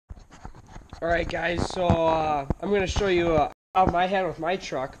Alright guys, so I'm going to show you a problem I had with my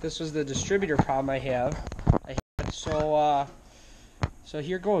truck. This was the distributor problem I had. So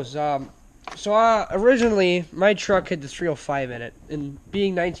here goes. Originally my truck had the 305 in it, and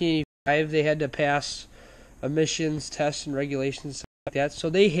being 1985 they had to pass emissions tests and regulations, stuff like that.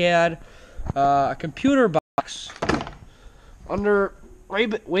 So they had a computer box under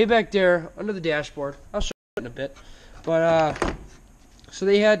way back there under the dashboard. I'll show you in a bit. But so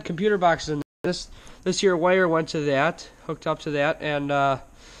they had computer boxes in there. This here wire went to that, hooked up to that, and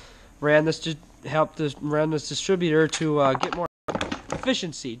ran this distributor to get more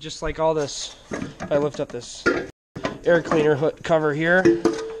efficiency. Just like all this, if I lift up this air cleaner hood cover here,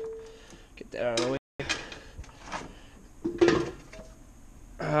 get that out of the way.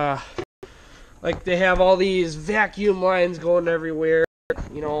 Like they have all these vacuum lines going everywhere,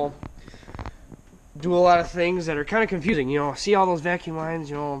 you know. Do a lot of things that are kind of confusing, you know. See all those vacuum lines,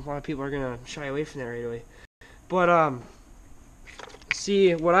 you know, a lot of people are gonna shy away from that right away. But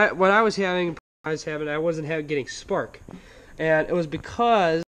see what I was having, I wasn't getting spark, and it was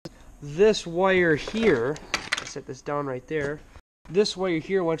because this wire here. I set this down right there. This wire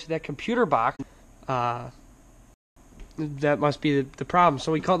here went to that computer box. That must be the problem.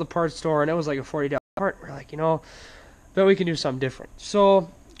 So we called the parts store, and it was like a $40 part. We're like, you know, bet we can do something different. So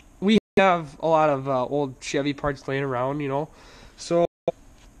we have a lot of old Chevy parts laying around, you know. So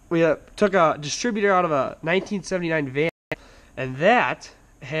we took a distributor out of a 1979 van, and that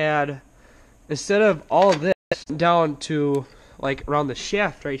had, instead of all of this, down to like around the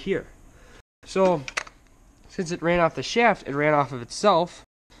shaft right here. So since it ran off the shaft, it ran off of itself,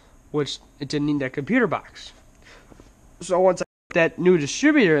 which it didn't need that computer box. So once I put that new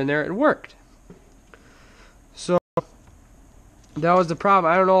distributor in there, it worked. So that was the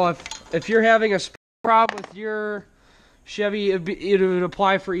problem. I don't know if you're having a problem with your Chevy, it would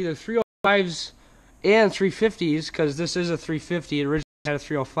apply for either 305s and 350s, because this is a 350. It originally had a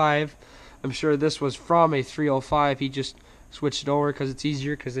 305. I'm sure this was from a 305. He just switched it over because it's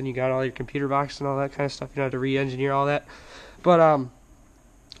easier, because then you got all your computer box and all that kind of stuff. You don't have to re-engineer all that. But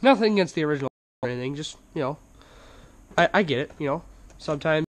nothing against the original or anything. Just, you know, I get it. You know,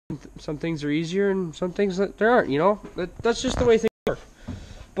 sometimes some things are easier and some things that there aren't. You know, that's just the way things work.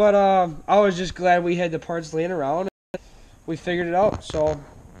 But I was just glad we had the parts laying around and we figured it out. So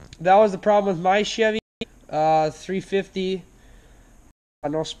that was the problem with my Chevy 350.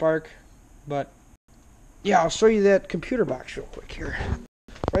 No spark. But yeah, I'll show you that computer box real quick here.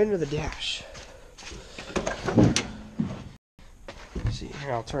 Right under the dash. Let's see,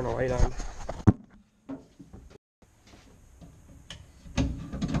 here, I'll turn the light on.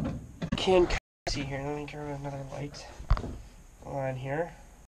 Can see here. Let me turn another light on here.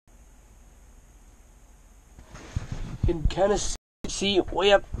 You can kind of see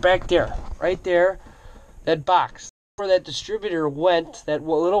way up back there, right there, that box where that distributor went. That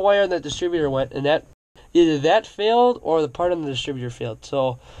little wire in that distributor went, and that either that failed or the part on the distributor failed.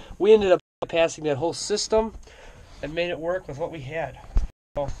 So we ended up passing that whole system and made it work with what we had.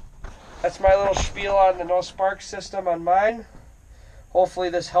 So that's my little spiel on the no spark system on mine. Hopefully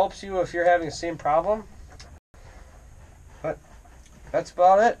this helps you if you're having the same problem. But that's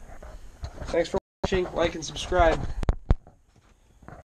about it. Thanks for watching. Like and subscribe.